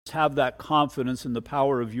have that confidence in the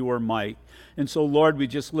power of your might. And so, Lord, we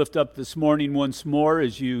just lift up this morning once more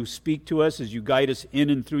as you speak to us, as you guide us in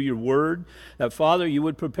and through your word, that, Father, you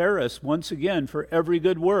would prepare us once again for every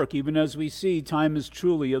good work, even as we see time is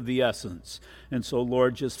truly of the essence. And so,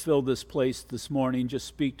 Lord, just fill this place this morning. Just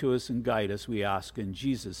speak to us and guide us, we ask in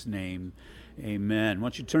Jesus' name. Amen. Why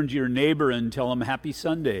don't you turn to your neighbor and tell him Happy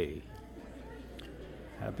Sunday.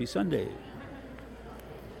 Happy Sunday.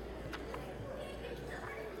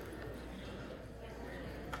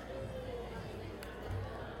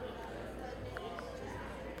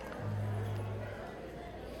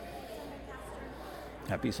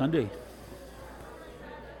 Happy Sunday.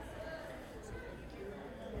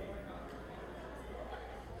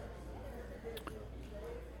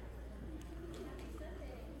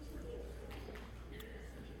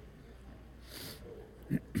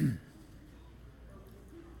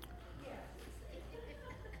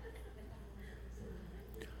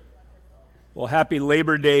 Well, happy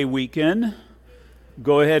Labor Day weekend.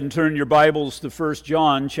 Go ahead and turn your Bibles to 1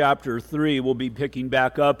 John chapter 3. We'll be picking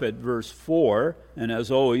back up at verse 4. And as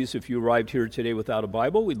always, if you arrived here today without a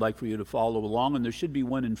Bible, we'd like for you to follow along. And there should be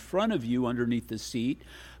one in front of you underneath the seat.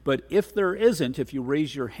 But if there isn't, if you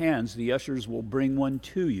raise your hands, the ushers will bring one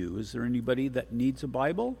to you. Is there anybody that needs a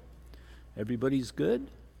Bible? Everybody's good?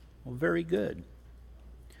 Well, very good.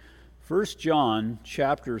 1 John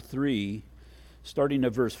chapter 3, starting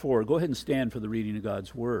at verse 4. Go ahead and stand for the reading of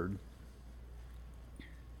God's Word.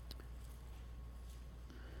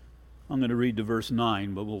 I'm going to read to verse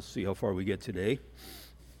 9, but we'll see how far we get today.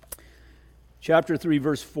 Chapter 3,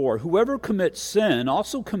 verse 4. Whoever commits sin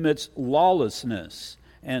also commits lawlessness,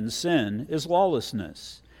 and sin is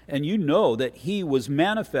lawlessness. And you know that he was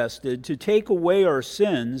manifested to take away our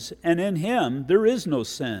sins, and in him there is no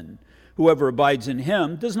sin. Whoever abides in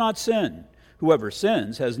him does not sin. Whoever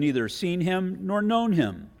sins has neither seen him nor known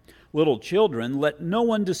him. Little children, let no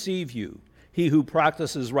one deceive you. He who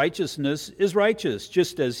practices righteousness is righteous,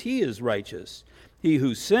 just as he is righteous. He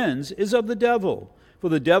who sins is of the devil, for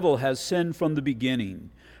the devil has sinned from the beginning.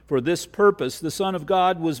 For this purpose the Son of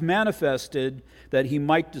God was manifested, that he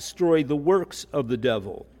might destroy the works of the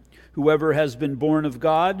devil. Whoever has been born of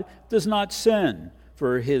God does not sin,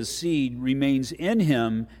 for his seed remains in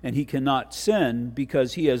him, and he cannot sin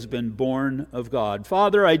because he has been born of God.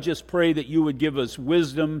 Father, I just pray that you would give us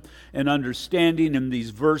wisdom and understanding in these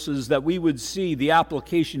verses, that we would see the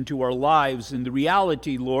application to our lives and the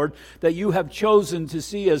reality, Lord, that you have chosen to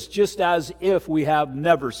see us just as if we have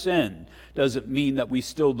never sinned. Doesn't mean that we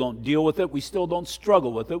still don't deal with it, we still don't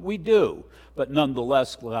struggle with it, we do. But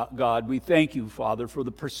nonetheless, God, we thank you, Father, for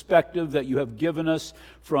the perspective that you have given us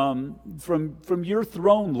from your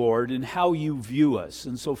throne, Lord, and how you view us.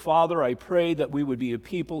 And so, Father, I pray that we would be a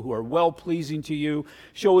people who are well-pleasing to you.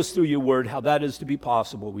 Show us through your word how that is to be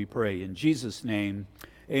possible, we pray. In Jesus' name,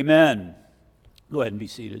 amen. Go ahead and be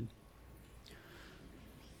seated.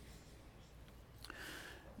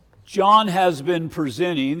 John has been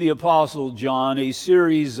presenting, the Apostle John, a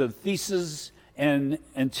series of theses and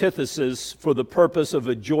antithesis for the purpose of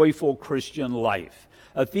a joyful Christian life.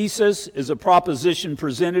 A thesis is a proposition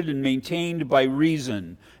presented and maintained by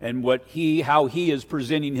reason, and how he is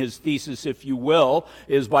presenting his thesis, if you will,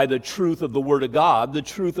 is by the truth of the Word of God, the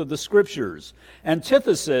truth of the Scriptures.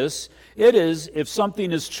 Antithesis, it is, if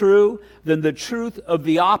something is true, then the truth of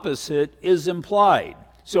the opposite is implied.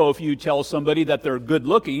 So if you tell somebody that they're good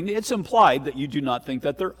looking, it's implied that you do not think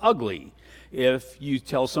that they're ugly. If you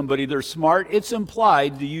tell somebody they're smart, it's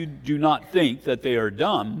implied that you do not think that they are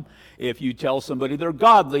dumb. If you tell somebody they're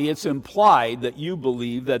godly, it's implied that you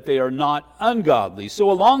believe that they are not ungodly.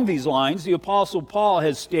 So along these lines, the Apostle Paul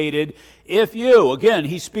has stated, if you, again,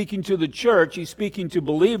 he's speaking to the church, he's speaking to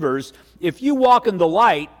believers, if you walk in the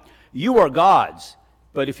light, you are God's.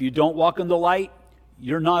 But if you don't walk in the light,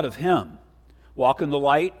 you're not of him. Walk in the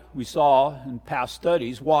light, we saw in past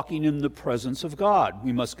studies, walking in the presence of God.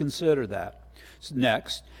 We must consider that.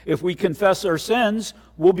 Next, if we confess our sins,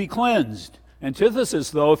 we'll be cleansed. Antithesis,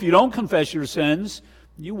 though, if you don't confess your sins,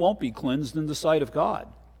 you won't be cleansed in the sight of God.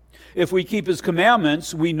 If we keep his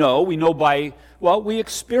commandments, we know we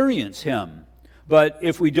experience him. But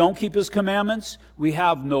if we don't keep his commandments, we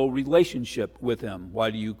have no relationship with him. Why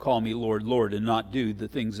do you call me Lord, Lord, and not do the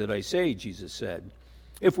things that I say, Jesus said.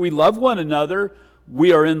 If we love one another,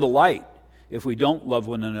 we are in the light. If we don't love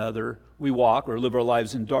one another, we walk or live our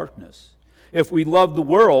lives in darkness. If we love the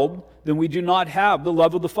world, then we do not have the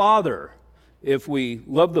love of the Father. If we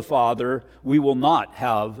love the Father, we will not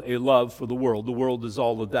have a love for the world. The world is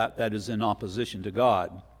all of that is in opposition to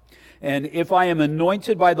God. And if I am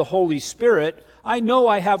anointed by the Holy Spirit, I know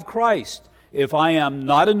I have Christ. If I am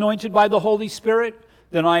not anointed by the Holy Spirit,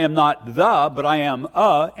 then I am not the, but I am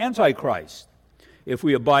a Antichrist. If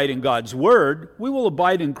we abide in God's word, we will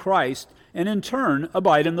abide in Christ and in turn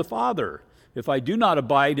abide in the Father. If I do not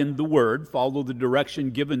abide in the word, follow the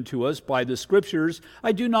direction given to us by the scriptures,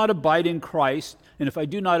 I do not abide in Christ. And if I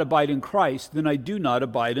do not abide in Christ, then I do not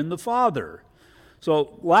abide in the Father.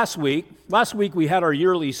 So last week we had our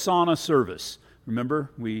yearly sauna service.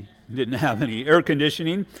 Remember, we didn't have any air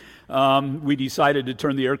conditioning. We decided to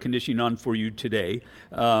turn the air conditioning on for you today.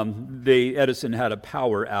 Edison had a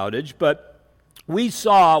power outage, but we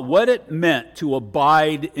saw what it meant to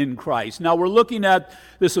abide in Christ. Now we're looking at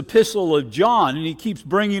this epistle of John, and he keeps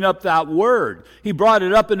bringing up that word. He brought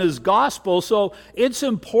it up in his gospel, so it's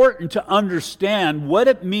important to understand what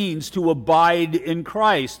it means to abide in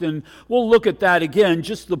Christ. And we'll look at that again,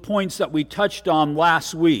 just the points that we touched on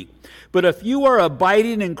last week. But if you are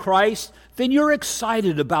abiding in Christ, then you're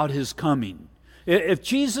excited about his coming. If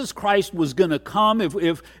Jesus Christ was going to come,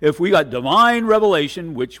 if we got divine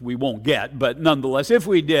revelation, which we won't get, but nonetheless, if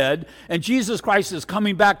we did, and Jesus Christ is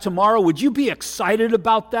coming back tomorrow, would you be excited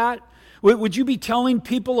about that? Would you be telling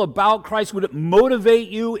people about Christ? Would it motivate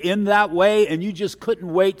you in that way, and you just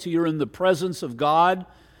couldn't wait till you're in the presence of God?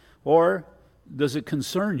 Or does it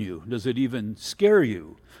concern you? Does it even scare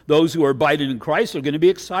you? Those who are abiding in Christ are going to be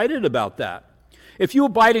excited about that. If you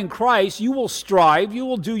abide in Christ, you will strive, you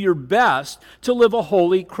will do your best to live a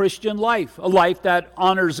holy Christian life, a life that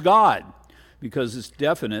honors God. Because it's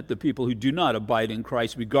definite the people who do not abide in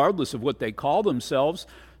Christ, regardless of what they call themselves,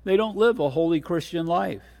 they don't live a holy Christian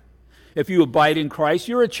life. If you abide in Christ,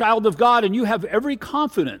 you're a child of God, and you have every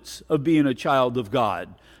confidence of being a child of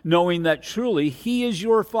God, knowing that truly He is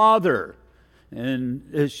your Father. And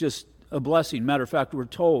it's just a blessing. Matter of fact, we're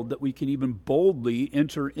told that we can even boldly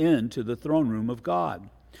enter into the throne room of God.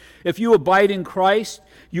 If you abide in Christ,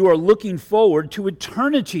 you are looking forward to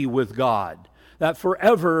eternity with God, that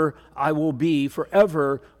forever I will be,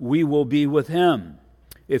 forever we will be with Him.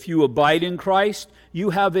 If you abide in Christ, you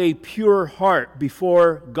have a pure heart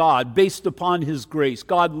before God based upon His grace.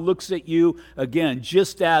 God looks at you, again,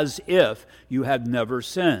 just as if you had never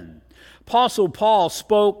sinned. Apostle Paul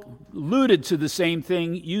alluded to the same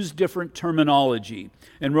thing, used different terminology.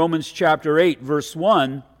 In Romans chapter 8, verse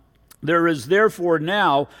 1, there is therefore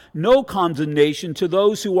now no condemnation to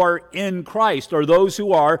those who are in Christ, or those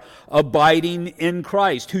who are abiding in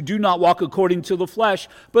Christ, who do not walk according to the flesh,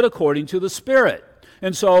 but according to the Spirit.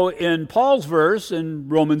 And so in Paul's verse, in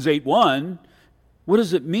Romans 8:1, what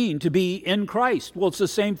does it mean to be in Christ? Well, it's the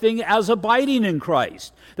same thing as abiding in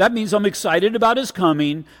Christ. That means I'm excited about His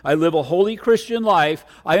coming. I live a holy Christian life.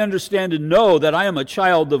 I understand and know that I am a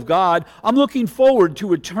child of God. I'm looking forward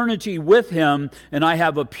to eternity with Him, and I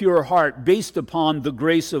have a pure heart based upon the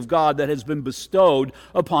grace of God that has been bestowed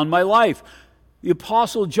upon my life. The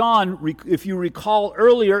Apostle John, if you recall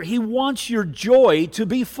earlier, he wants your joy to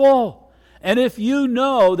be full. And if you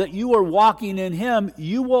know that you are walking in Him,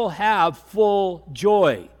 you will have full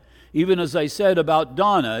joy. Even as I said about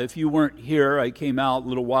Donna, if you weren't here, I came out a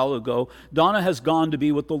little while ago, Donna has gone to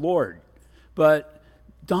be with the Lord. But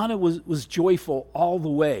Donna was joyful all the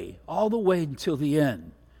way until the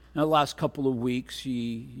end. Now, the last couple of weeks,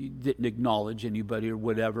 she didn't acknowledge anybody or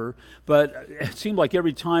whatever, but it seemed like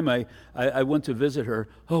every time I went to visit her,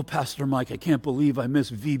 oh, Pastor Mike, I can't believe I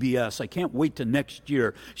missed VBS. I can't wait till next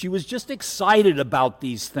year. She was just excited about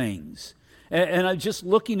these things. And I'm just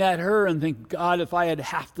looking at her and think, God, if I had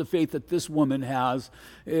half the faith that this woman has,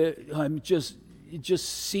 I'm just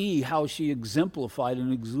see how she exemplified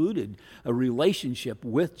and exuded a relationship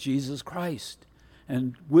with Jesus Christ.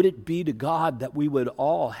 And would it be to God that we would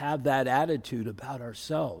all have that attitude about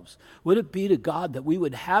ourselves? Would it be to God that we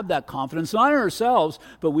would have that confidence, not in ourselves,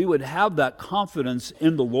 but we would have that confidence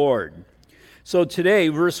in the Lord? So today,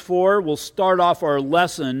 verse 4, we'll start off our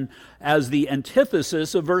lesson as the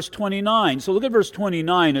antithesis of verse 29. So look at verse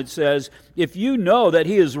 29. It says, if you know that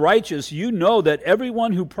He is righteous, you know that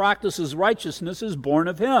everyone who practices righteousness is born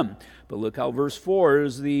of Him. But look how verse 4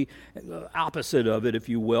 is the opposite of it, if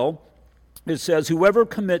you will. It says, whoever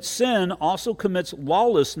commits sin also commits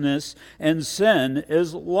lawlessness, and sin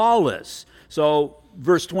is lawless. So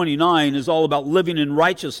verse 29 is all about living in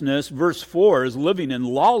righteousness. Verse 4 is living in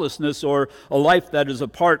lawlessness, or a life that is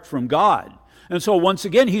apart from God. And so once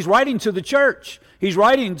again, he's writing to the church. He's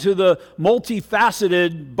writing to the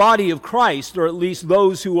multifaceted body of Christ, or at least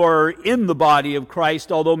those who are in the body of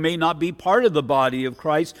Christ, although may not be part of the body of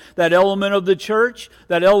Christ. That element of the church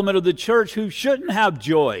who shouldn't have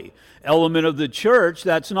joy. Element of the church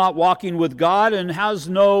that's not walking with God and has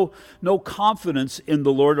no confidence in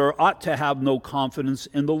the Lord, or ought to have no confidence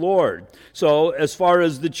in the Lord. So as far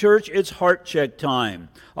as the church, it's heart check time.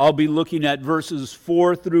 I'll be looking at verses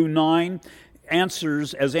 4 through 9.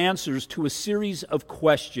 Answers to a series of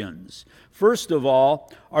questions. First of all,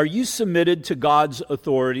 are you submitted to God's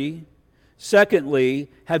authority? Secondly,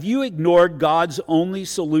 have you ignored God's only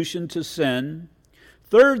solution to sin?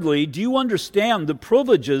 Thirdly, do you understand the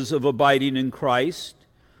privileges of abiding in Christ?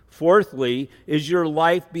 Fourthly, is your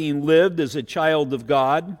life being lived as a child of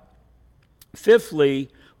God? Fifthly,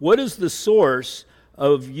 what is the source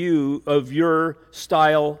of your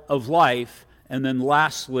style of life? And then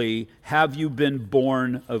lastly, have you been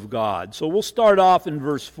born of God? So we'll start off in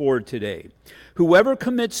verse 4 today. Whoever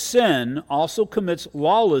commits sin also commits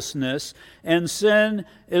lawlessness, and sin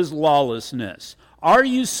is lawlessness. Are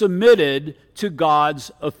you submitted to God's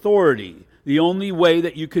authority? The only way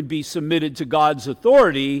that you could be submitted to God's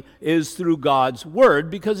authority is through God's Word,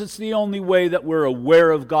 because it's the only way that we're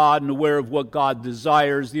aware of God and aware of what God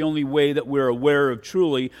desires, the only way that we're aware of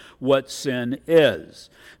truly what sin is.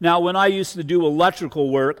 Now, when I used to do electrical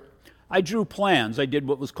work, I drew plans. I did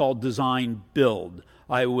what was called design build.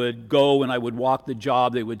 I would go and I would walk the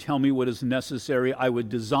job. They would tell me what is necessary. I would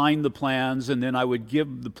design the plans, and then I would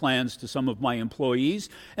give the plans to some of my employees,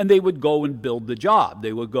 and they would go and build the job.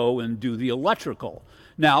 They would go and do the electrical.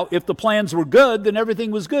 Now, if the plans were good, then everything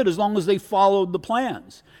was good as long as they followed the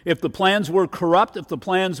plans. If the plans were corrupt, if the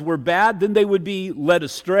plans were bad, then they would be led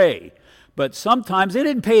astray. But sometimes they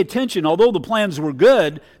didn't pay attention. Although the plans were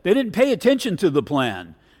good, they didn't pay attention to the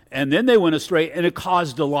plan. And then they went astray, and it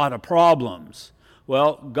caused a lot of problems.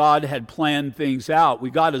 Well, God had planned things out.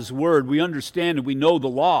 We got His Word. We understand and we know the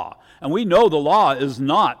law. And we know the law is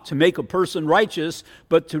not to make a person righteous,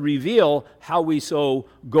 but to reveal how we so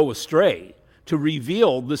go astray, to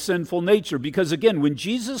reveal the sinful nature. Because again, when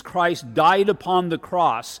Jesus Christ died upon the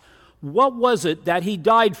cross, what was it that He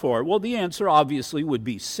died for? Well, the answer obviously would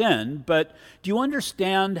be sin, but do you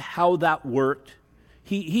understand how that worked?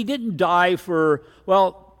 He didn't die for,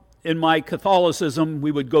 well, in my Catholicism,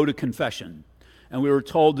 we would go to confession. And we were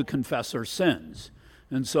told to confess our sins.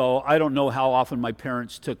 And so I don't know how often my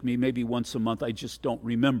parents took me, maybe once a month, I just don't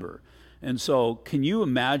remember. And so can you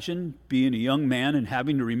imagine being a young man and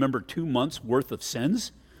having to remember 2 months worth of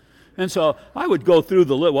sins? And so I would go through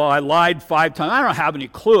I lied 5 times. I don't have any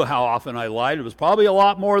clue how often I lied. It was probably a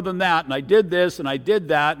lot more than that. And I did this and I did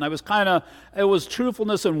that. And it was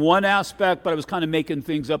truthfulness in one aspect, but I was kind of making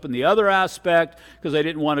things up in the other aspect because I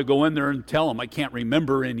didn't want to go in there and tell them I can't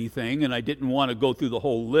remember anything. And I didn't want to go through the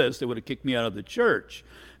whole list. They would have kicked me out of the church.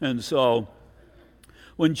 And so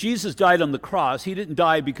when Jesus died on the cross, He didn't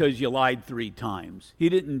die because you lied 3 times. He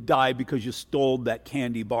didn't die because you stole that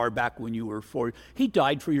candy bar back when you were 4. He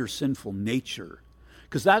died for your sinful nature.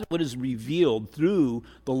 Because that's what is revealed through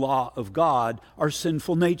the law of God, our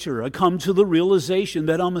sinful nature. I come to the realization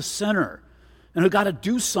that I'm a sinner. And I've got to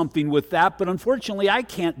do something with that, but unfortunately I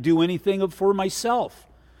can't do anything for myself.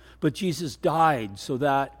 But Jesus died so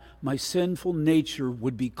that my sinful nature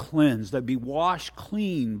would be cleansed. I'd be washed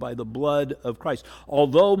clean by the blood of Christ.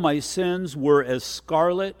 Although my sins were as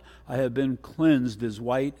scarlet, I have been cleansed as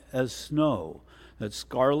white as snow. That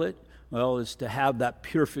scarlet, well, is to have that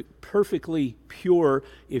perfectly pure,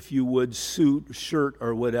 if you would, suit, shirt,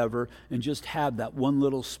 or whatever, and just have that one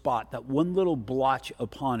little spot, that one little blotch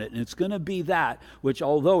upon it. And it's going to be that which,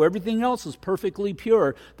 although everything else is perfectly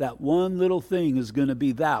pure, that one little thing is going to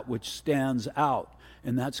be that which stands out.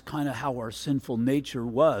 And that's kind of how our sinful nature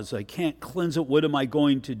was. I can't cleanse it. What am I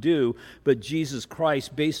going to do? But Jesus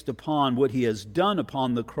Christ, based upon what He has done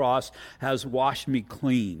upon the cross, has washed me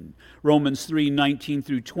clean. Romans 3:19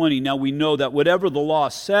 through 20. Now we know that whatever the law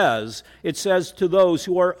says, it says to those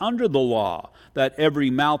who are under the law, that every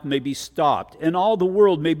mouth may be stopped, and all the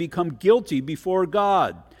world may become guilty before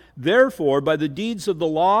God. Therefore, by the deeds of the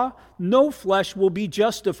law, no flesh will be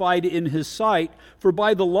justified in His sight, for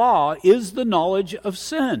by the law is the knowledge of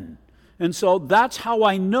sin. And so that's how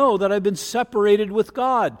I know that I've been separated with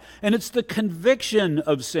God. And it's the conviction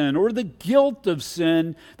of sin or the guilt of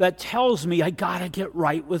sin that tells me I got to get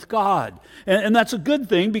right with God. And that's a good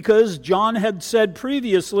thing, because John had said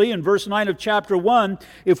previously in verse 9 of chapter 1,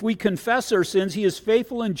 if we confess our sins, He is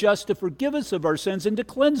faithful and just to forgive us of our sins and to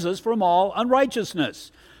cleanse us from all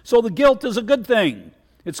unrighteousness. So the guilt is a good thing.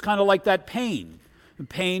 It's kind of like that pain. The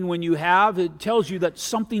pain when you have, it tells you that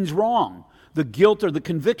something's wrong. The guilt or the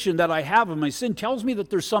conviction that I have of my sin tells me that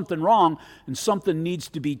there's something wrong and something needs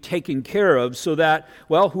to be taken care of, so that,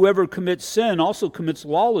 well, whoever commits sin also commits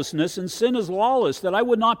lawlessness, and sin is lawless, that I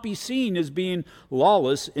would not be seen as being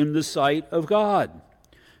lawless in the sight of God.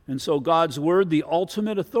 And so God's word, the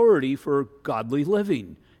ultimate authority for godly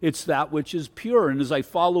living. It's that which is pure. And as I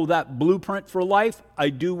follow that blueprint for life, I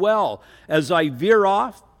do well. As I veer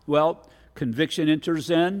off, well, conviction enters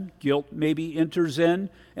in, guilt maybe enters in,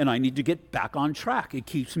 and I need to get back on track. It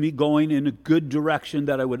keeps me going in a good direction,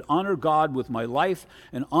 that I would honor God with my life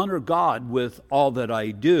and honor God with all that I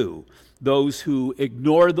do. Those who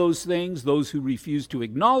ignore those things, those who refuse to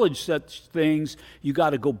acknowledge such things, you got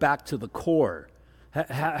to go back to the core.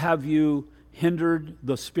 Have you hindered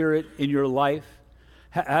the Spirit in your life?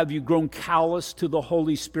 Have you grown callous to the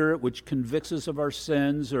Holy Spirit, which convicts us of our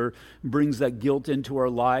sins or brings that guilt into our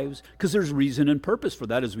lives? Because there's reason and purpose for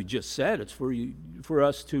that, as we just said. It's for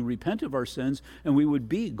us to repent of our sins, and we would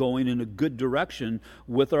be going in a good direction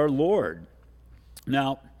with our Lord.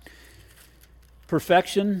 Now,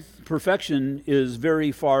 perfection is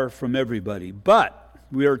very far from everybody. But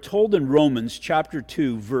we are told in Romans chapter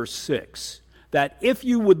 2, verse 6, that if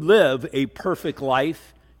you would live a perfect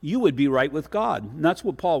life, you would be right with God. And that's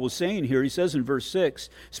what Paul was saying here. He says in verse 6,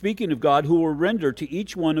 speaking of God, who will render to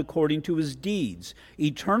each one according to his deeds,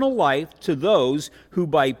 eternal life to those who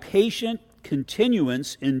by patient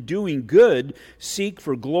continuance in doing good seek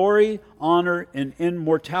for glory, honor, and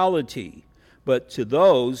immortality. But to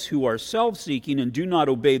those who are self-seeking and do not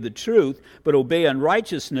obey the truth, but obey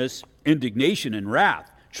unrighteousness, indignation and wrath,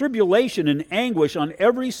 tribulation and anguish on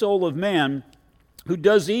every soul of man who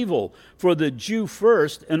does evil, for the Jew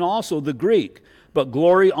first and also the Greek. But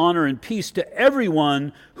glory, honor, and peace to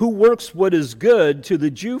everyone who works what is good, to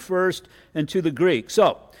the Jew first and to the Greek.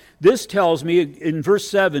 So, this tells me in verse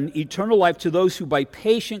 7, eternal life to those who by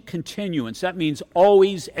patient continuance, that means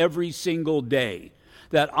always, every single day,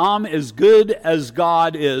 that I'm as good as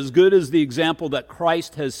God is, good as the example that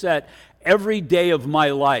Christ has set every day of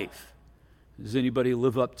my life. Does anybody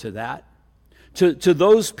live up to that? To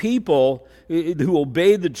those people who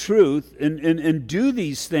obey the truth and do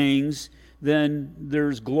these things, then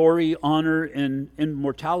there's glory, honor, and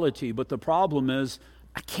immortality. But the problem is,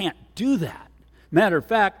 I can't do that. Matter of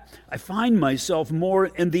fact, I find myself more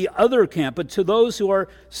in the other camp. But to those who are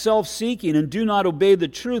self-seeking and do not obey the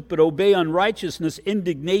truth, but obey unrighteousness,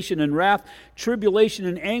 indignation and wrath, tribulation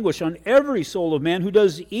and anguish on every soul of man who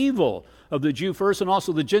does evil, of the Jew first and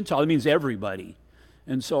also the Gentile. It means everybody.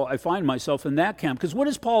 And so I find myself in that camp. Because what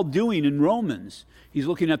is Paul doing in Romans? He's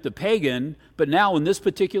looking at the pagan, but now in this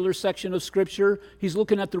particular section of Scripture, he's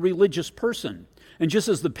looking at the religious person. And just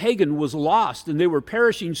as the pagan was lost and they were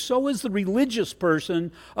perishing, so is the religious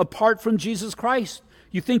person apart from Jesus Christ.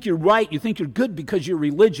 You think you're right, you think you're good because you're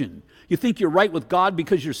religion. You think you're right with God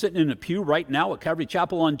because you're sitting in a pew right now at Calvary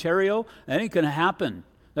Chapel, Ontario. That ain't going to happen.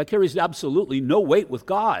 That carries absolutely no weight with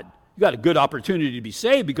God. You got a good opportunity to be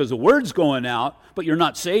saved because the word's going out, but you're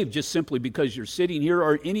not saved just simply because you're sitting here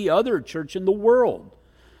or any other church in the world.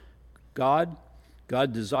 God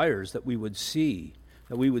desires that we would see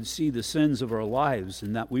the sins of our lives,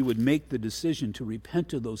 and that we would make the decision to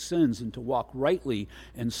repent of those sins and to walk rightly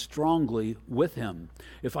and strongly with Him.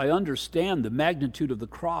 If I understand the magnitude of the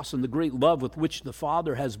cross and the great love with which the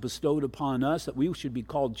Father has bestowed upon us, that we should be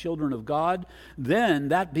called children of God, then,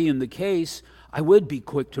 that being the case, I would be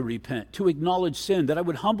quick to repent, to acknowledge sin, that I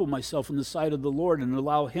would humble myself in the sight of the Lord and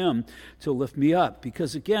allow Him to lift me up.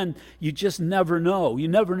 Because again, you just never know. You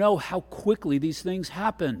never know how quickly these things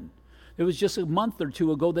happen. It was just a month or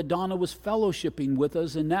two ago that Donna was fellowshipping with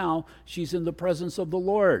us, and now she's in the presence of the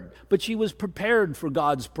Lord. But she was prepared for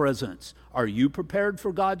God's presence. Are you prepared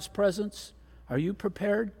for God's presence? Are you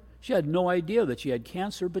prepared? She had no idea that she had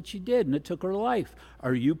cancer, but she did, and it took her life.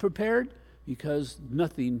 Are you prepared? Because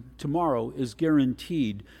nothing tomorrow is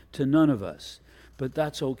guaranteed to none of us. But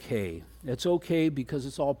that's okay. It's okay because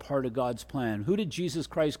it's all part of God's plan. Who did Jesus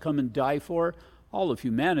Christ come and die for? All of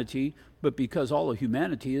humanity, but because all of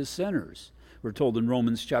humanity is sinners. We're told in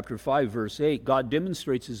Romans chapter 5, verse 8, God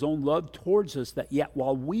demonstrates His own love towards us, that yet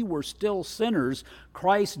while we were still sinners,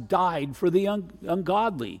 Christ died for the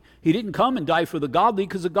ungodly. He didn't come and die for the godly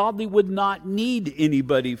because the godly would not need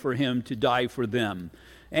anybody for Him to die for them.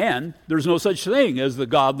 And there's no such thing as the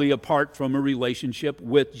godly apart from a relationship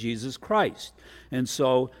with Jesus Christ. And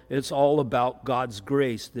so it's all about God's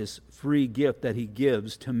grace, this free gift that he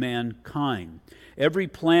gives to mankind. Every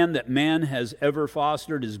plan that man has ever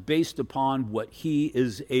fostered is based upon what he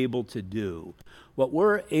is able to do. What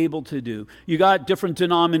we're able to do. You got different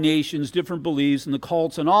denominations, different beliefs, and the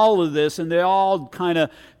cults and all of this, and they all kind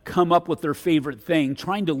of come up with their favorite thing,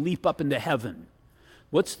 trying to leap up into heaven.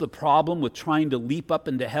 What's the problem with trying to leap up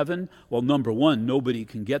into heaven? Well, number one, nobody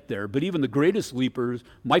can get there. But even the greatest leapers,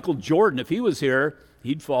 Michael Jordan, if he was here,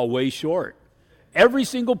 he'd fall way short. Every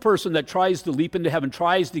single person that tries to leap into heaven,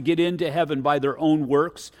 tries to get into heaven by their own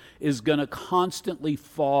works, is going to constantly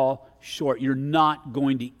fall short. You're not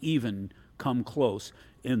going to even come close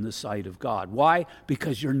in the sight of God. Why?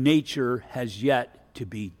 Because your nature has yet to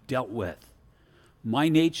be dealt with. My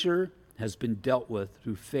nature has been dealt with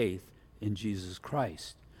through faith in Jesus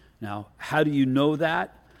Christ. Now, how do you know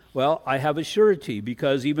that? Well, I have a surety,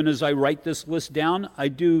 because even as I write this list down, I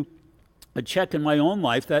do a check in my own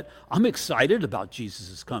life that I'm excited about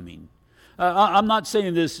Jesus' coming. I'm not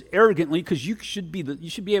saying this arrogantly, because you should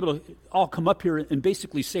be able to all come up here and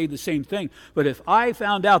basically say the same thing. But if I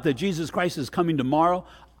found out that Jesus Christ is coming tomorrow,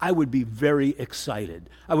 I would be very excited.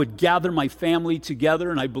 I would gather my family together,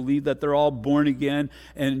 and I believe that they're all born again,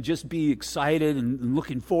 and just be excited and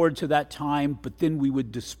looking forward to that time. But then we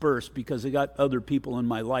would disperse, because I got other people in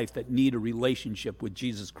my life that need a relationship with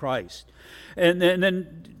Jesus Christ. And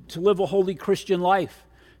then to live a holy Christian life,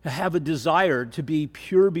 to have a desire to be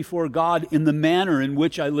pure before God in the manner in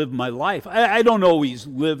which I live my life. I don't always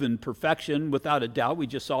live in perfection, without a doubt. We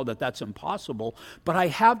just saw that that's impossible. But I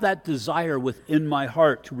have that desire within my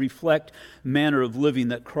heart to reflect manner of living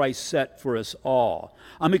that Christ set for us all.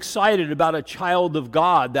 I'm excited about a child of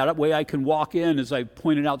God. That way I can walk in, as I've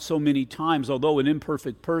pointed out so many times, although an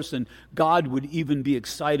imperfect person, God would even be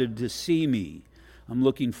excited to see me. I'm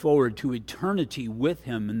looking forward to eternity with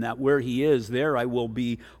him, and that where he is, there I will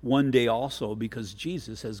be one day also, because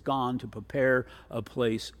Jesus has gone to prepare a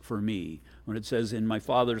place for me. When it says, in my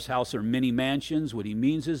Father's house are many mansions, what he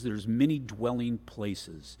means is there's many dwelling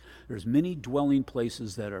places. There's many dwelling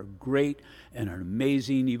places that are great and are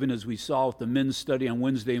amazing, even as we saw with the men's study on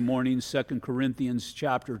Wednesday morning, 2 Corinthians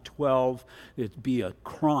chapter 12. It'd be a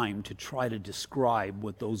crime to try to describe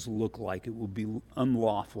what those look like. It would be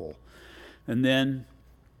unlawful. And then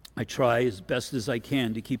I try as best as I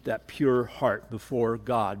can to keep that pure heart before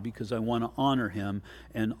God, because I want to honor him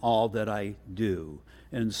in all that I do.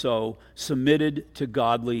 And so, submitted to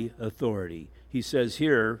godly authority. He says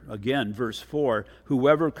here, again, verse 4,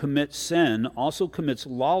 whoever commits sin also commits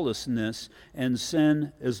lawlessness, and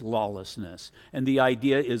sin is lawlessness. And the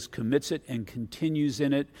idea is commits it and continues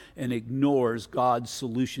in it and ignores God's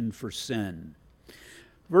solution for sin.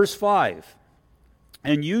 Verse 5.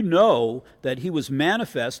 And you know that he was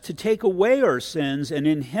manifest to take away our sins, and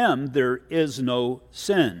in him there is no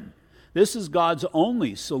sin. This is God's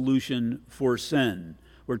only solution for sin.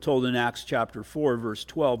 We're told in Acts chapter 4, verse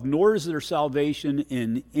 12, nor is there salvation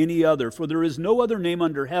in any other, for there is no other name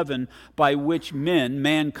under heaven by which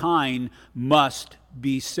mankind, must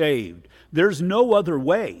be saved. There's no other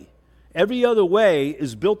way. Every other way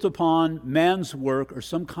is built upon man's work or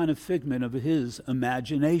some kind of figment of his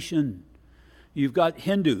imagination. You've got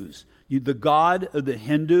Hindus. The god of the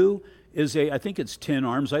Hindu is I think it's 10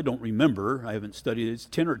 arms. I don't remember. I haven't studied it. It's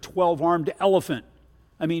 10 or 12-armed elephant.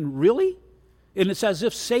 I mean, really? And it's as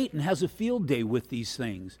if Satan has a field day with these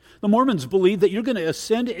things. The Mormons believe that you're going to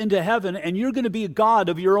ascend into heaven and you're going to be a god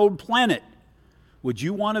of your own planet. Would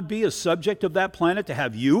you want to be a subject of that planet, to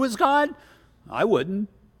have you as God? I wouldn't.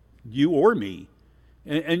 You or me.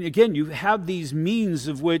 And again, you have these means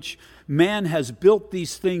of which man has built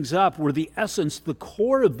these things up, where the essence, the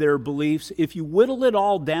core of their beliefs, if you whittle it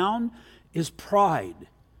all down, is pride.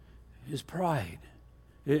 Is pride.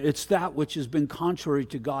 It's that which has been contrary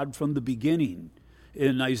to God from the beginning.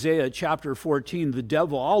 In Isaiah chapter 14, the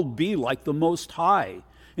devil, I'll be like the Most High.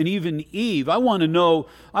 And even Eve, I want to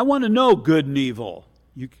know good and evil.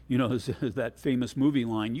 You know, that famous movie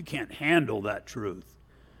line, you can't handle that truth.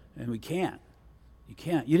 And we can't. You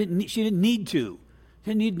can't. She didn't need to.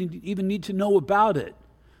 She didn't even need to know about it.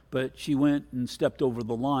 But she went and stepped over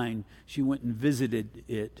the line. She went and visited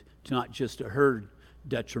it, not just to her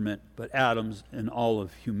detriment, but Adam's and all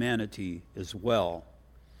of humanity as well.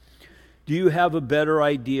 Do you have a better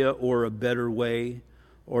idea or a better way?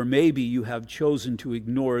 Or maybe you have chosen to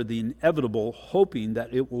ignore the inevitable, hoping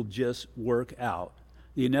that it will just work out.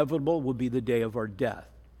 The inevitable will be the day of our death.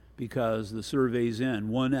 Because the survey's in,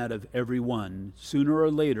 1 out of every one, sooner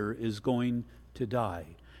or later, is going to die.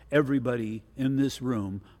 everybody in this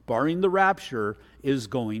room, barring the rapture, is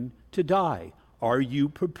going to die. Are you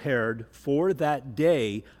prepared for that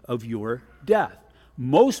day of your death?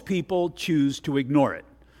 Most people choose to ignore it.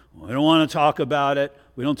 We don't want to talk about it.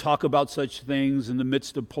 We don't talk about such things in the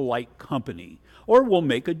midst of polite company. Or we'll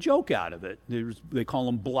make a joke out of it. They call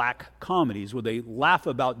them black comedies, where they laugh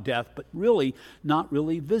about death, but really not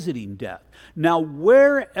really visiting death. Now,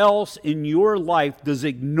 where else in your life does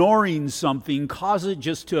ignoring something cause it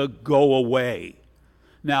just to go away?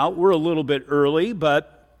 Now, we're a little bit early,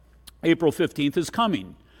 but April 15th is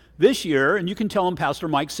coming. This year, and you can tell him Pastor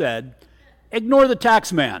Mike said, ignore the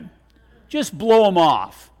tax man. Just blow him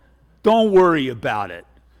off. Don't worry about it.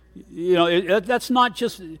 You know, that's not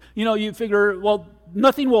just, you know, you figure, well,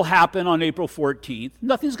 nothing will happen on April 14th.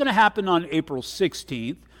 Nothing's going to happen on April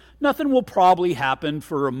 16th. Nothing will probably happen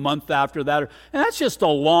for a month after that. And that's just a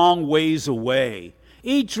long ways away.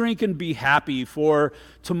 Eat, drink, and be happy, for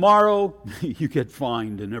tomorrow you get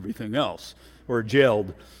fined and everything else, or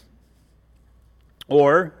jailed.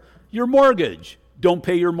 Or your mortgage. Don't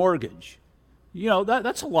pay your mortgage. You know,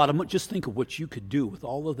 that's a lot of money. Just think of what you could do with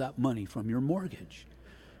all of that money from your mortgage.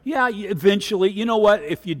 Yeah, eventually, you know what?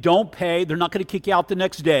 If you don't pay, they're not going to kick you out the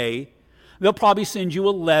next day. They'll probably send you a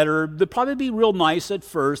letter. They'll probably be real nice at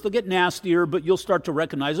first. They'll get nastier, but you'll start to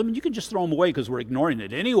recognize them, and you can just throw them away because we're ignoring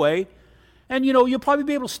it anyway. And, you know, you'll probably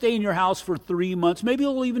be able to stay in your house for 3 months. Maybe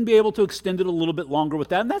you'll even be able to extend it a little bit longer with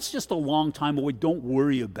that, and that's just a long time away. Don't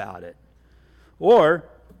worry about it. Or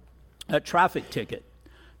a traffic ticket.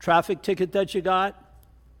 Traffic ticket that you got,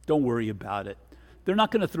 don't worry about it. They're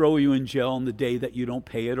not going to throw you in jail on the day that you don't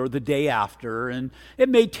pay it or the day after, and it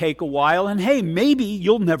may take a while, and hey, maybe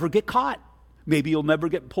you'll never get caught. Maybe you'll never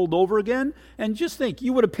get pulled over again, and just think,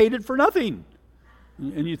 you would have paid it for nothing.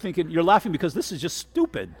 And you're laughing because this is just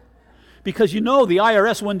stupid. Because you know the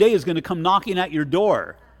IRS one day is going to come knocking at your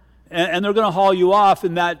door, and they're going to haul you off,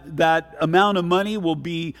 and that amount of money will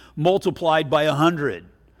be multiplied by 100.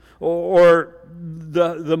 Or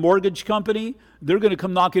the mortgage company, they're going to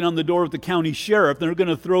come knocking on the door of the county sheriff. They're going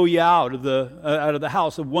to throw you out of the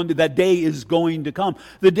house. Of one day, that day is going to come.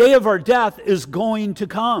 The day of our death is going to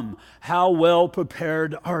come. How well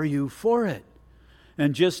prepared are you for it?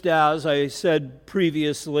 And just as I said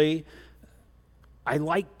previously, I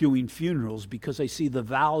like doing funerals because I see the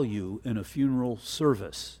value in a funeral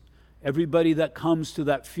service. Everybody that comes to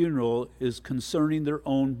that funeral is concerning their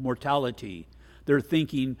own mortality. They're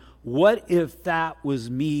thinking, what if that was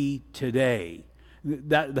me today?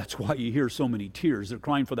 That's why you hear so many tears. They're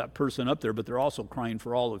crying for that person up there, but they're also crying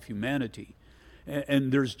for all of humanity.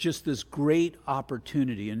 And there's just this great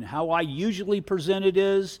opportunity. And how I usually present it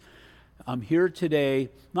is, I'm here today,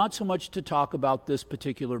 not so much to talk about this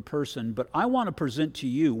particular person, but I want to present to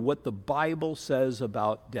you what the Bible says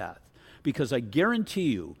about death. Because I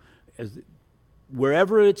guarantee you,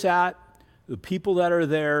 wherever it's at, the people that are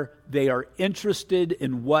there, they are interested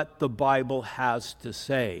in what the Bible has to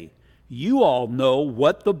say. You all know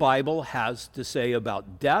what the Bible has to say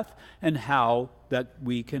about death and how that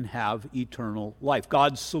we can have eternal life.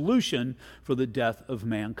 God's solution for the death of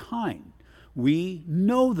mankind. We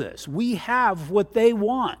know this. We have what they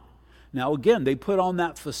want. Now again, they put on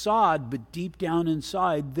that facade, but deep down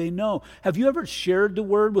inside, they know. Have you ever shared the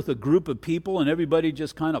word with a group of people and everybody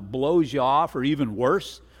just kind of blows you off, or even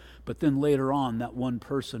worse? But then later on, that one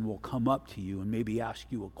person will come up to you and maybe ask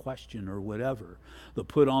you a question or whatever. They'll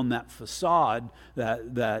put on that facade,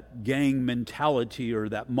 that gang mentality or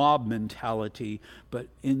that mob mentality, but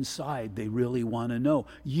inside they really want to know.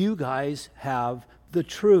 You guys have the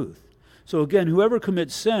truth. So again, whoever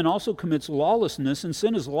commits sin also commits lawlessness, and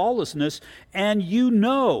sin is lawlessness, and you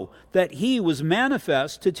know that he was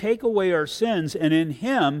manifest to take away our sins, and in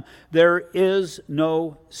him there is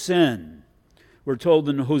no sin. We're told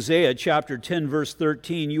in Hosea chapter 10, verse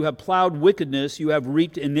 13, you have plowed wickedness, you have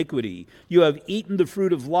reaped iniquity. You have eaten the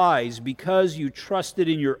fruit of lies because you trusted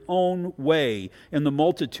in your own way and the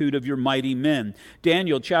multitude of your mighty men.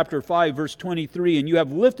 Daniel chapter 5, verse 23, and you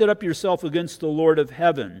have lifted up yourself against the Lord of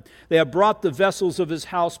heaven. They have brought the vessels of his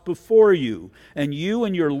house before you, and you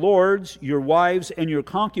and your lords, your wives, and your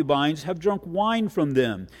concubines have drunk wine from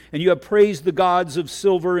them. And you have praised the gods of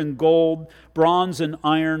silver and gold, bronze and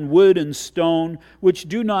iron, wood and stone, which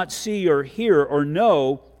do not see or hear or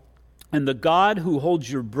know, and the God who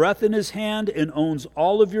holds your breath in his hand and owns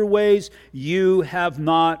all of your ways, you have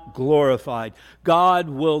not glorified. God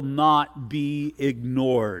will not be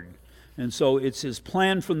ignored. And so it's his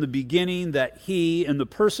plan from the beginning that he, in the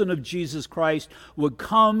person of Jesus Christ, would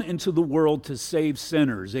come into the world to save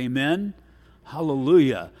sinners. Amen?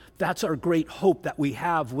 Hallelujah. That's our great hope that we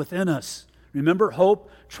have within us. Remember, hope,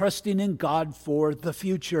 trusting in God for the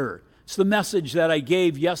future. It's the message that I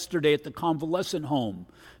gave yesterday at the convalescent home.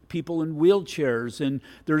 People in wheelchairs, and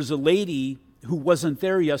there's a lady who wasn't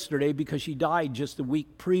there yesterday because she died just a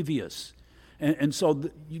week previous. And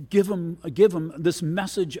so you give them this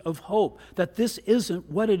message of hope that this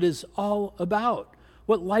isn't what it is all about.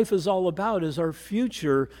 What life is all about is our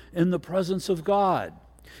future in the presence of God.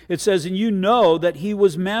 It says, and you know that he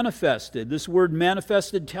was manifested. This word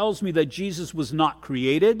manifested tells me that Jesus was not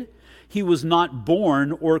created. He was not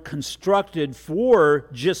born or constructed for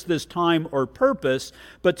just this time or purpose,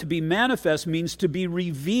 but to be manifest means to be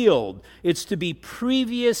revealed. It's to be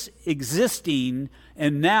previous existing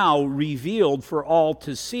and now revealed for all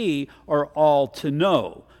to see or all to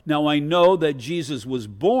know. Now, I know that Jesus was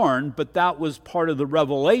born, but that was part of the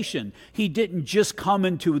revelation. He didn't just come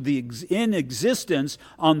into in existence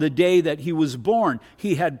on the day that he was born.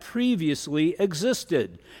 He had previously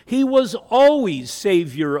existed. He was always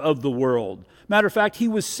Savior of the world. Matter of fact, he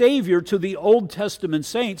was Savior to the Old Testament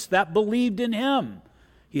saints that believed in him.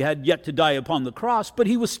 He had yet to die upon the cross, but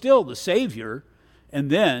he was still the Savior. And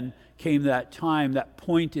then came that time, that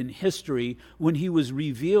point in history when he was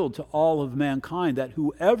revealed to all of mankind that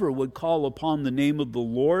whoever would call upon the name of the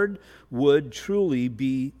Lord would truly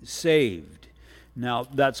be saved. Now,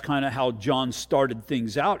 that's kind of how John started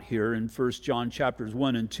things out here in 1 John chapters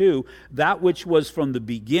 1 and 2. That which was from the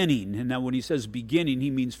beginning. And now when he says beginning,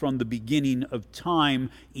 he means from the beginning of time,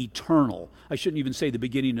 eternal. I shouldn't even say the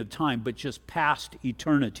beginning of time, but just past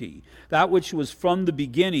eternity. That which was from the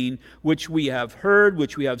beginning, which we have heard,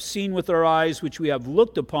 which we have seen with our eyes, which we have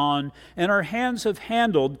looked upon, and our hands have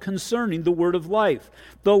handled concerning the word of life.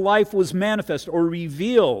 The life was manifest or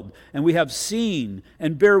revealed, and we have seen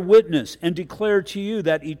and bear witness and declare to you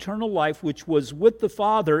that eternal life which was with the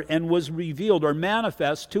Father and was revealed or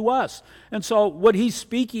manifest to us. And so what he's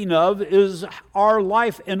speaking of is our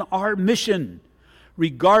life and our mission.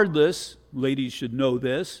 Regardless, ladies should know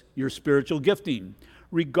this, your spiritual gifting.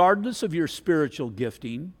 Regardless of your spiritual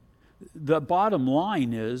gifting, the bottom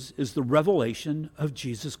line is the revelation of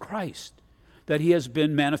Jesus Christ. That he has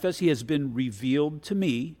been manifest, he has been revealed to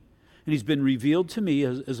me, and he's been revealed to me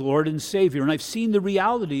as Lord and Savior. And I've seen the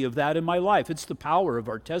reality of that in my life. It's the power of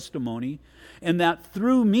our testimony, and that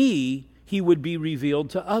through me, he would be revealed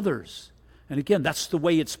to others. And again, that's the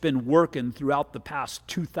way it's been working throughout the past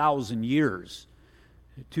 2,000 years.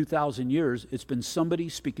 2,000 years, it's been somebody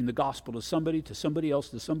speaking the gospel to somebody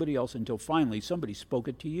else, until finally somebody spoke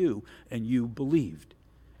it to you, and you believed,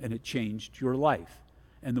 and it changed your life.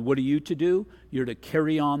 And then what are you to do? You're to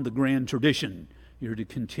carry on the grand tradition. You're to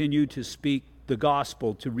continue to speak the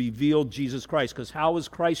gospel, to reveal Jesus Christ. Because how is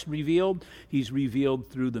Christ revealed? He's revealed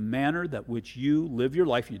through the manner that which you live your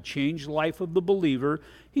life. You change the life of the believer.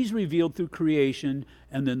 He's revealed through creation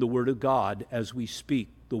and then the Word of God as we speak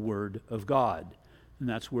the Word of God. And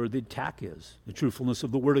that's where the attack is. The truthfulness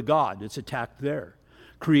of the Word of God, it's attacked there.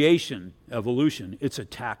 Creation, evolution, it's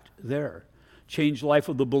attacked there. Change life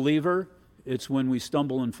of the believer, it's when we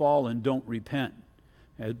stumble and fall and don't repent.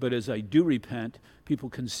 But as I do repent, people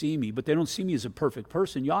can see me. But they don't see me as a perfect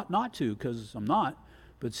person. You ought not to, because I'm not.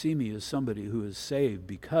 But see me as somebody who is saved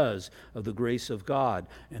because of the grace of God.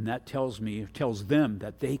 And that tells them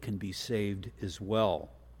that they can be saved as well.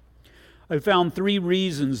 I found 3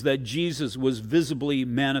 reasons that Jesus was visibly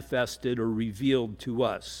manifested or revealed to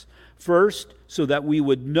us. First, so that we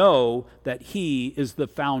would know that he is the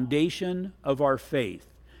foundation of our faith.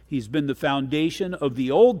 He's been the foundation of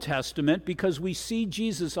the Old Testament because we see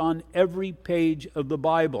Jesus on every page of the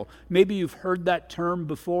Bible. Maybe you've heard that term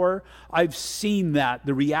before. I've seen that,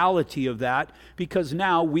 the reality of that, because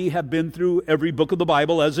now we have been through every book of the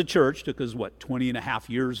Bible as a church. It took us, 20 and a half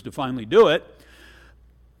years to finally do it.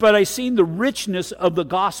 But I've seen the richness of the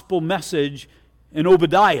gospel message in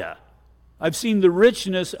Obadiah. I've seen the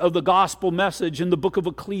richness of the gospel message in the book of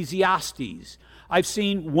Ecclesiastes. I've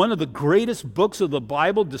seen one of the greatest books of the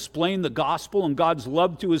Bible displaying the gospel and God's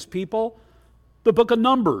love to his people, the book of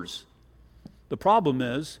Numbers. The problem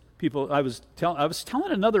is, I was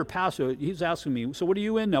telling another pastor, he was asking me, so what are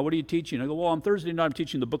you in now? What are you teaching? I go, well, on Thursday night I'm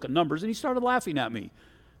teaching the book of Numbers. And he started laughing at me.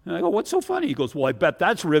 And I go, what's so funny? He goes, well, I bet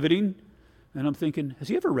that's riveting. And I'm thinking, has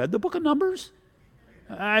he ever read the book of Numbers?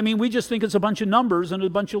 I mean, we just think it's a bunch of numbers and a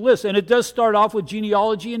bunch of lists. And it does start off with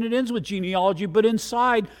genealogy and it ends with genealogy, but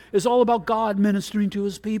inside is all about God ministering to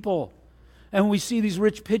his people. And we see these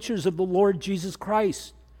rich pictures of the Lord Jesus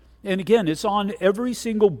Christ. And again, it's on every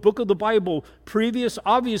single book of the Bible, previous,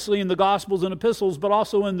 obviously, in the Gospels and Epistles, but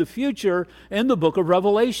also in the future in the book of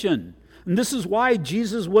Revelation. And this is why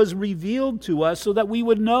Jesus was revealed to us, so that we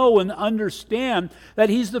would know and understand that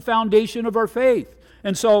he's the foundation of our faith.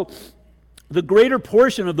 And so the greater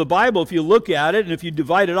portion of the Bible, if you look at it, and if you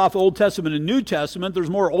divide it off Old Testament and New Testament, there's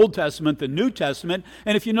more Old Testament than New Testament.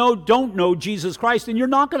 And if you don't know Jesus Christ, then you're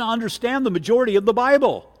not going to understand the majority of the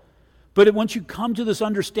Bible. But once you come to this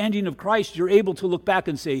understanding of Christ, you're able to look back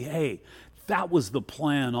and say, hey, that was the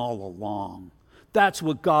plan all along. That's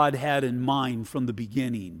what God had in mind from the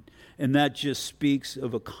beginning. And that just speaks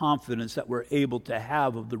of a confidence that we're able to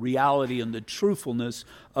have of the reality and the truthfulness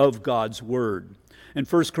of God's Word. In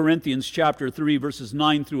 1 Corinthians chapter 3, verses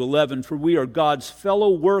 9 through 11, for we are God's fellow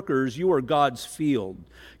workers, you are God's field.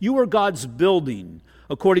 You are God's building.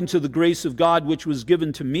 According to the grace of God which was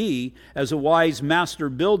given to me as a wise master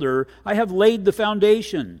builder, I have laid the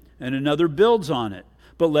foundation, and another builds on it.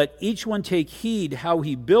 But let each one take heed how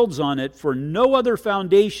he builds on it, for no other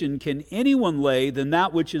foundation can anyone lay than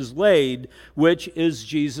that which is laid, which is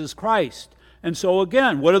Jesus Christ. And so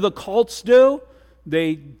again, what do the cults do?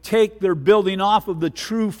 They take their building off of the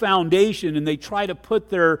true foundation and they try to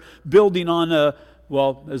put their building on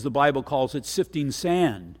as the Bible calls it, sifting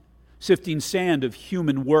sand of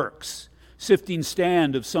human works, sifting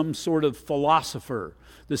sand of some sort of philosopher,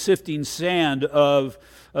 the sifting sand of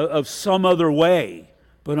some other way.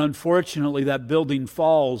 But unfortunately, that building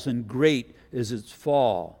falls, and great is its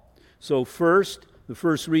fall. So the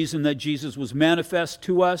first reason that Jesus was manifest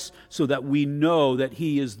to us, so that we know that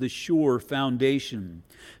he is the sure foundation.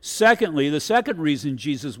 Secondly, the second reason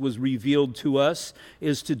Jesus was revealed to us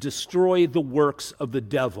is to destroy the works of the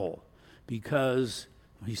devil, because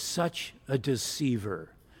he's such a deceiver.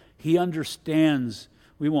 He understands.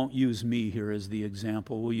 We won't use me here as the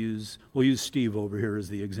example. We'll use Steve over here as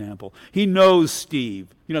the example. He knows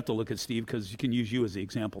Steve. You don't have to look at Steve because you can use you as the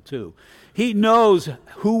example too. He knows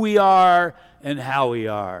who we are and how we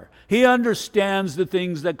are. He understands the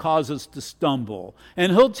things that cause us to stumble.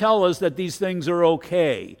 And he'll tell us that these things are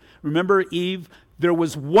okay. Remember Eve? There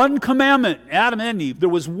was one commandment, Adam and Eve. There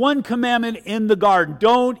was one commandment in the garden.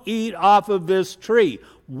 Don't eat off of this tree.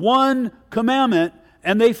 One commandment,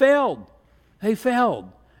 and they failed. They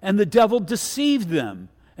failed. And the devil deceived them.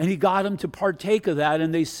 And he got them to partake of that,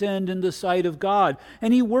 and they sinned in the sight of God.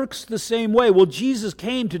 And he works the same way. Well, Jesus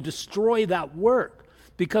came to destroy that work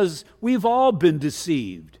because we've all been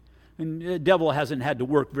deceived. And the devil hasn't had to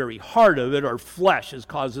work very hard of it. Our flesh has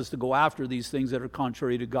caused us to go after these things that are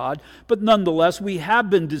contrary to God. But nonetheless, we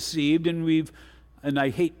have been deceived, and I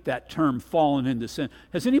hate that term, fallen into sin.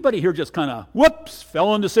 Has anybody here just kind of,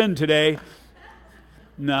 fell into sin today?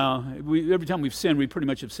 No, every time we've sinned, we pretty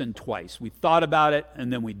much have sinned twice. We thought about it,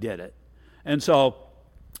 and then we did it. And so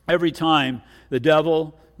every time the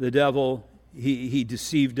devil, he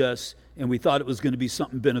deceived us, and we thought it was going to be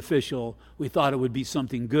something beneficial. We thought it would be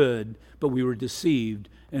something good, but we were deceived,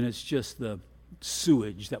 and it's just the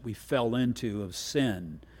sewage that we fell into of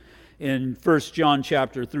sin. In 1 John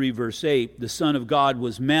chapter 3, verse 8, the Son of God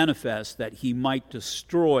was manifest that he might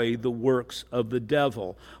destroy the works of the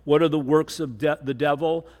devil. What are the works of the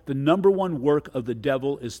devil? The number one work of the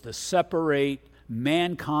devil is to separate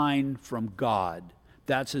mankind from God.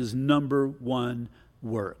 That's his number one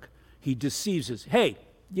work. He deceives us. Hey,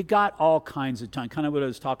 you got all kinds of time. Kind of what I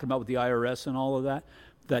was talking about with the IRS and all of that.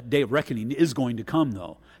 That day of reckoning is going to come,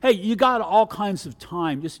 though. Hey, you got all kinds of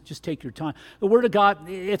time. Just take your time. The Word of God,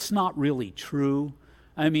 it's not really true.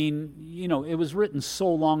 I mean, it was written so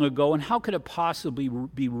long ago, and how could it possibly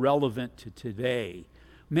be relevant to today?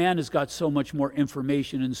 Man has got so much more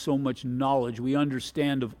information and so much knowledge. We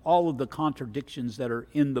understand of all of the contradictions that are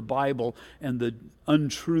in the Bible and the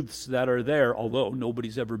untruths that are there, although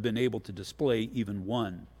nobody's ever been able to display even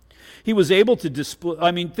one. He was able to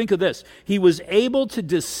think of this. He was able to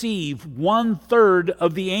deceive 1/3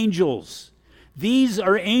 of the angels. These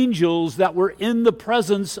are angels that were in the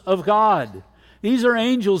presence of God. These are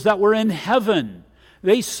angels that were in heaven.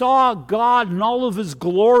 They saw God in all of his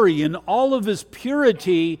glory and all of his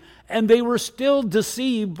purity, and they were still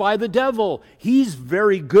deceived by the devil. He's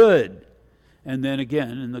very good. And then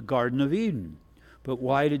again in the Garden of Eden. But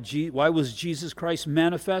why was Jesus Christ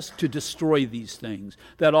manifest? To destroy these things.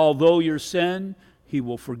 That although your sin, he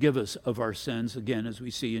will forgive us of our sins, again, as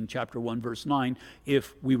we see in chapter 1, verse 9,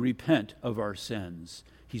 if we repent of our sins.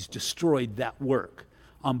 He's destroyed that work.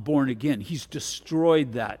 I'm born again. He's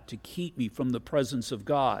destroyed that to keep me from the presence of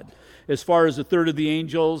God. As far as 1/3 of the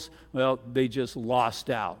angels, well, they just lost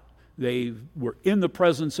out. They were in the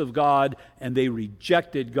presence of God, and they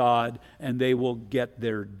rejected God, and they will get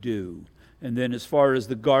their due. And then as far as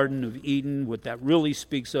the Garden of Eden, what that really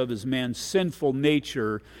speaks of is man's sinful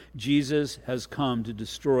nature. Jesus has come to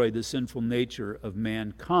destroy the sinful nature of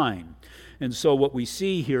mankind. And so what we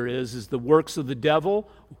see here is the works of the devil.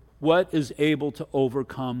 What is able to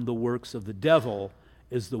overcome the works of the devil?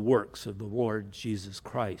 is the works of the Lord Jesus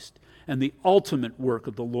Christ. And the ultimate work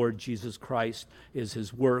of the Lord Jesus Christ is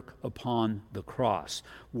his work upon the cross.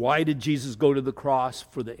 Why did Jesus go to the cross?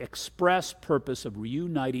 For the express purpose of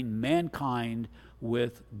reuniting mankind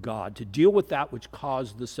with God, to deal with that which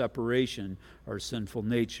caused the separation, our sinful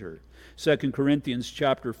nature. 2 Corinthians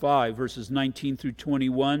chapter 5, verses 19 through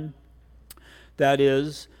 21, that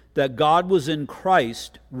is, that God was in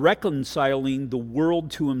Christ reconciling the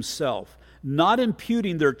world to himself, not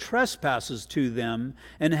imputing their trespasses to them,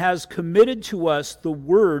 and has committed to us the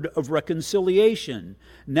word of reconciliation.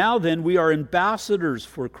 Now then, we are ambassadors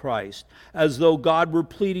for Christ, as though God were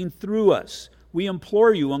pleading through us. We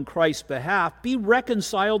implore you on Christ's behalf, be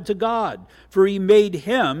reconciled to God. For he made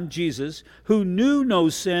him, Jesus, who knew no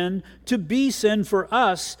sin, to be sin for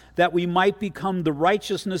us, that we might become the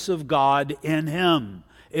righteousness of God in him.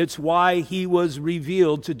 It's why he was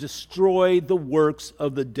revealed, to destroy the works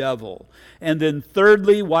of the devil. And then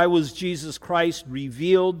thirdly, why was Jesus Christ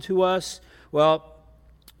revealed to us? Well,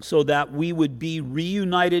 so that we would be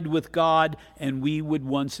reunited with God and we would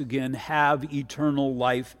once again have eternal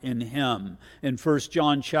life in him. In 1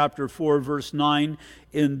 John chapter 4, verse 9,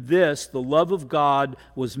 in this the love of God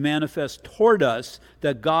was manifest toward us,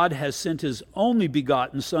 that God has sent his only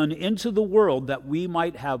begotten Son into the world that we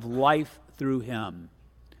might have life through him.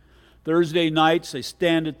 Thursday nights, I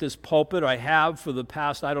stand at this pulpit. I have for the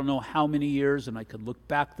past, I don't know how many years, and I could look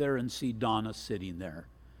back there and see Donna sitting there.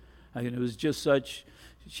 It was just such...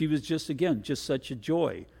 She was just such a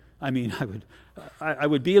joy. I mean, I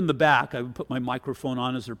would be in the back. I would put my microphone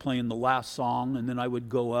on as they're playing the last song, and then I would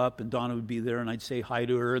go up, and Donna would be there, and I'd say hi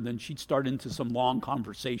to her, and then she'd start into some long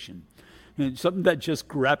conversation. And something that just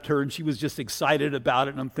grabbed her, and she was just excited about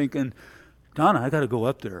it, and I'm thinking, Donna, I got to go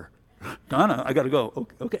up there. Donna, I got to go.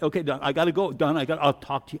 Okay, Donna, I got to go. Donna, I'll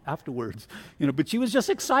talk to you afterwards. But she was just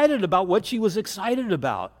excited about what she was excited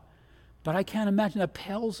about. But I can't imagine, that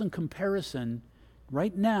pales in comparison.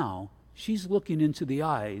 Right now, she's looking into the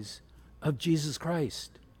eyes of Jesus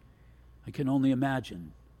Christ. I can only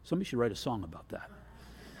imagine. Somebody should write a song about that.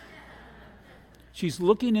 She's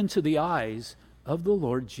looking into the eyes of the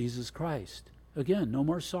Lord Jesus Christ. Again, no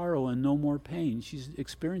more sorrow and no more pain. She's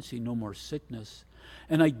experiencing no more sickness.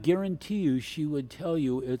 And I guarantee you, she would tell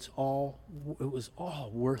you it was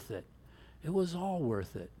all worth it. It was all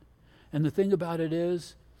worth it. And the thing about it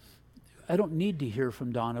is, I don't need to hear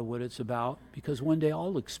from Donna what it's about, because one day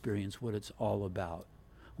I'll experience what it's all about.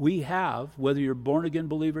 We have, whether you're a born-again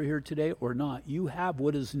believer here today or not, you have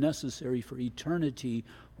what is necessary for eternity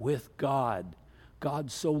with God. God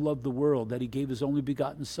so loved the world that he gave his only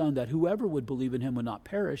begotten Son, that whoever would believe in him would not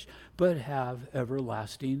perish, but have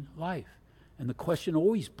everlasting life. And the question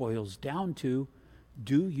always boils down to,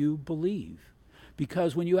 do you believe?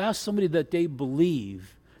 Because when you ask somebody that they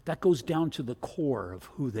believe, that goes down to the core of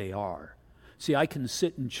who they are. See, I can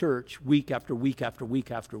sit in church week after week after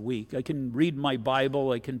week after week. I can read my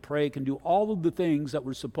Bible, I can pray, I can do all of the things that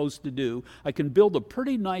we're supposed to do. I can build a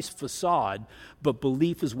pretty nice facade, but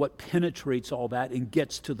belief is what penetrates all that and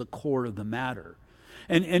gets to the core of the matter.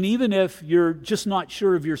 And even if you're just not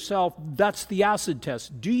sure of yourself, that's the acid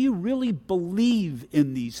test. Do you really believe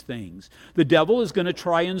in these things? The devil is going to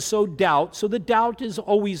try and sow doubt, so the doubt is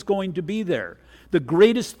always going to be there. The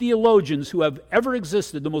greatest theologians who have ever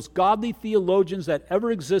existed, the most godly theologians that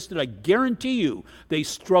ever existed, I guarantee you, they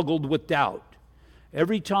struggled with doubt.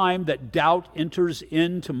 Every time that doubt enters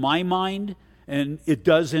into my mind, and it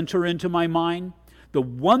does enter into my mind, the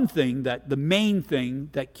main thing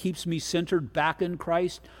that keeps me centered back in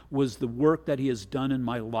Christ was the work that he has done in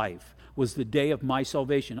my life, was the day of my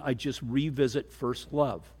salvation. I just revisit first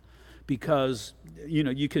love. Because,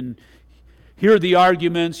 you can hear the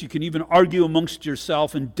arguments, you can even argue amongst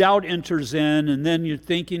yourself, and doubt enters in, and then you're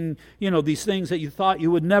thinking, these things that you thought you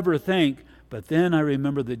would never think. But then I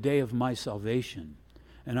remember the day of my salvation,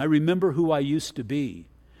 and I remember who I used to be,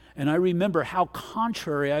 and I remember how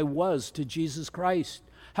contrary I was to Jesus Christ,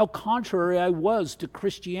 how contrary I was to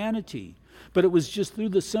Christianity. But it was just through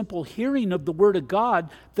the simple hearing of the Word of God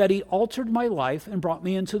that he altered my life and brought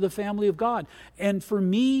me into the family of God. And for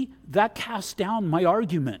me, that casts down my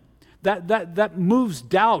argument. That moves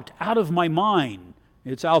doubt out of my mind.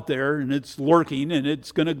 It's out there and it's lurking and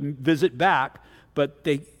it's going to visit back, but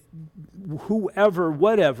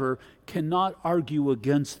whatever, cannot argue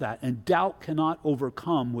against that. And doubt cannot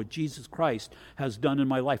overcome what Jesus Christ has done in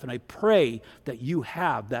my life. And I pray that you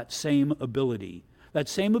have that same ability. That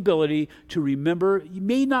same ability to remember. You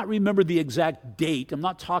may not remember the exact date. I'm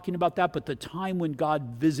not talking about that, but the time when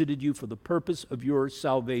God visited you for the purpose of your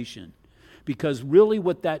salvation. Because really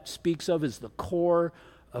what that speaks of is the core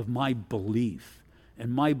of my belief.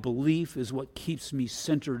 And my belief is what keeps me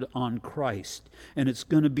centered on Christ. And it's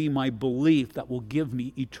going to be my belief that will give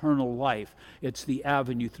me eternal life. It's the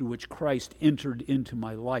avenue through which Christ entered into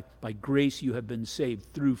my life. By grace you have been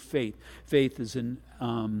saved through faith. Faith is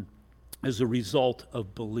as a result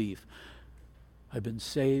of belief. I've been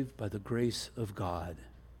saved by the grace of God,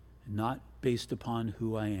 not based upon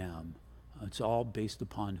who I am. It's all based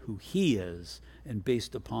upon who He is and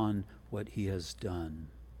based upon what He has done.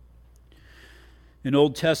 In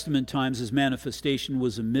Old Testament times, His manifestation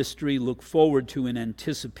was a mystery, looked forward to in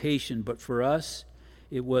anticipation, but for us,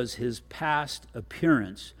 it was His past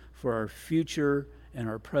appearance for our future and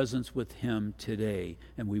our presence with Him today,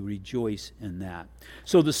 and we rejoice in that.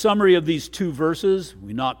 So the summary of these two verses,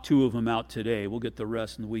 we knocked two of them out today. We'll get the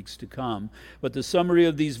rest in the weeks to come. But the summary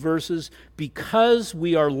of these verses, because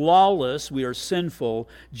we are lawless, we are sinful,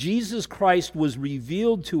 Jesus Christ was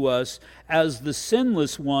revealed to us as the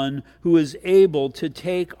sinless one who is able to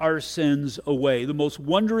take our sins away. The most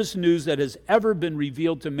wondrous news that has ever been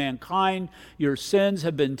revealed to mankind. Your sins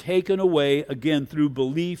have been taken away, again, through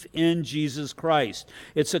belief in Jesus Christ.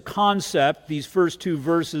 It's a concept, these first two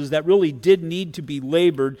verses, that really did need to be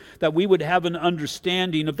labored, that we would have an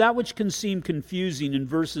understanding of that which can seem confusing in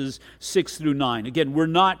verses 6 through 9. Again, we're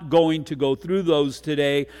not going to go through those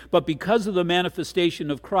today, but because of the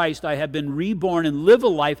manifestation of Christ, I have been reborn and live a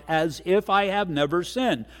life as if I have never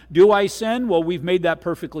sinned. Do I sin? Well, we've made that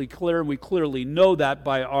perfectly clear, and we clearly know that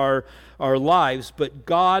by our lives, but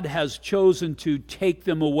God has chosen to take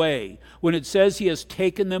them away. When it says He has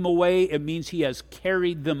taken them away, it means He has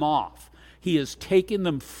carried them off. He has taken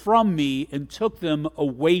them from me and took them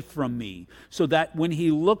away from me, so that when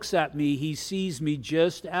He looks at me, He sees me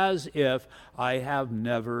just as if I have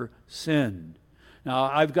never sinned. Now,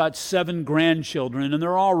 I've got 7 grandchildren, and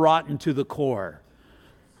they're all rotten to the core,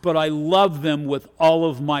 but I love them with all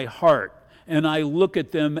of my heart, and I look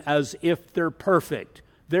at them as if they're perfect.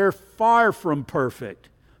 They're far from perfect,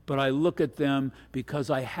 but I look at them because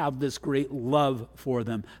I have this great love for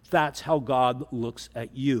them. That's how God looks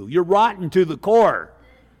at you. You're rotten to the core,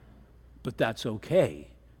 but that's okay,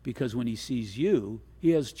 because when He sees you,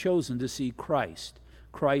 He has chosen to see Christ.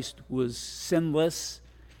 Christ was sinless,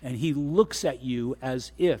 and He looks at you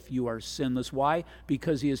as if you are sinless. Why?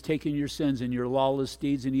 Because He has taken your sins and your lawless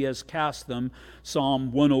deeds, and He has cast them.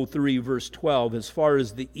 Psalm 103, verse 12, as far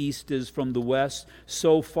as the east is from the west,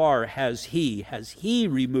 so far has He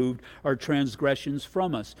removed our transgressions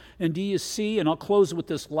from us. And do you see, and I'll close with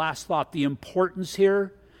this last thought, the importance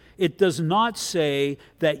here? It does not say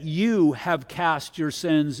that you have cast your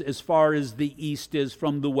sins as far as the east is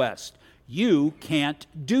from the west. You can't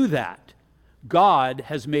do that. God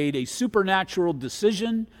has made a supernatural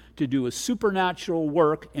decision to do a supernatural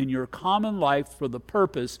work in your common life for the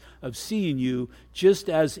purpose of seeing you just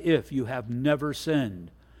as if you have never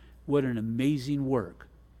sinned. What an amazing work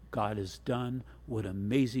God has done. What an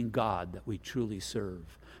amazing God that we truly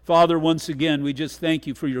serve. Father, once again, we just thank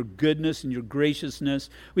You for Your goodness and Your graciousness.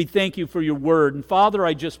 We thank You for Your word. And Father,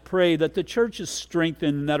 I just pray that the church is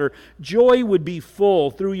strengthened and that her joy would be full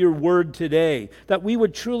through Your word today, that we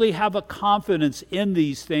would truly have a confidence in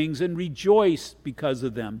these things and rejoice because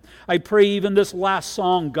of them. I pray even this last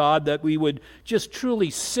song, God, that we would just truly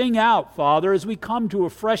sing out, Father, as we come to a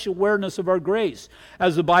fresh awareness of our grace.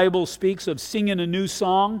 As the Bible speaks of singing a new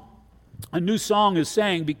song is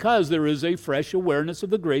sang because there is a fresh awareness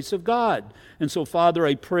of the grace of God. And so, Father,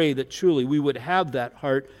 I pray that truly we would have that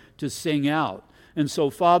heart to sing out. And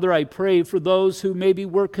so, Father, I pray for those who maybe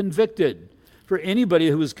were convicted, for anybody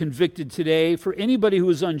who is convicted today, for anybody who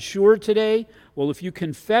is unsure today. Well, if you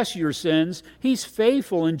confess your sins, He's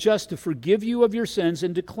faithful and just to forgive you of your sins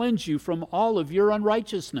and to cleanse you from all of your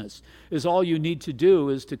unrighteousness. All you need to do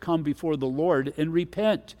is to come before the Lord and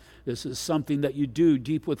repent. This is something that you do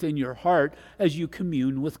deep within your heart as you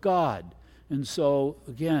commune with God. And so,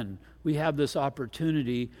 again, we have this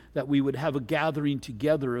opportunity that we would have a gathering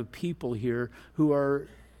together of people here who are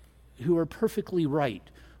perfectly right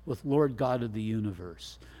with Lord God of the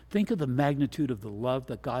universe. Think of the magnitude of the love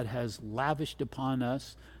that God has lavished upon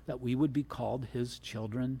us, that we would be called His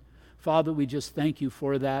children. Father, we just thank You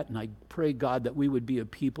for that, and I pray, God, that we would be a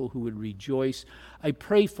people who would rejoice. I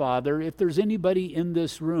pray, Father, if there's anybody in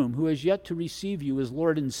this room who has yet to receive You as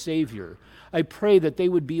Lord and Savior, I pray that they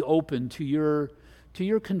would be open to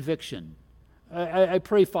Your conviction. I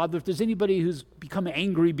pray, Father, if there's anybody who's become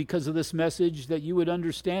angry because of this message, that You would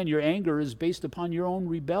understand your anger is based upon your own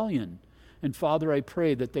rebellion. And Father, I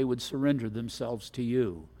pray that they would surrender themselves to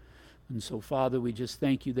You. And so, Father, we just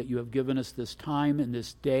thank You that You have given us this time and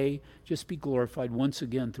this day. Just be glorified once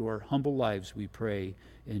again through our humble lives, we pray.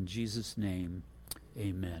 In Jesus' name,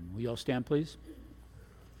 amen. Will you all stand, please?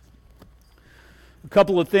 A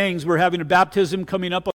couple of things. We're having a baptism coming up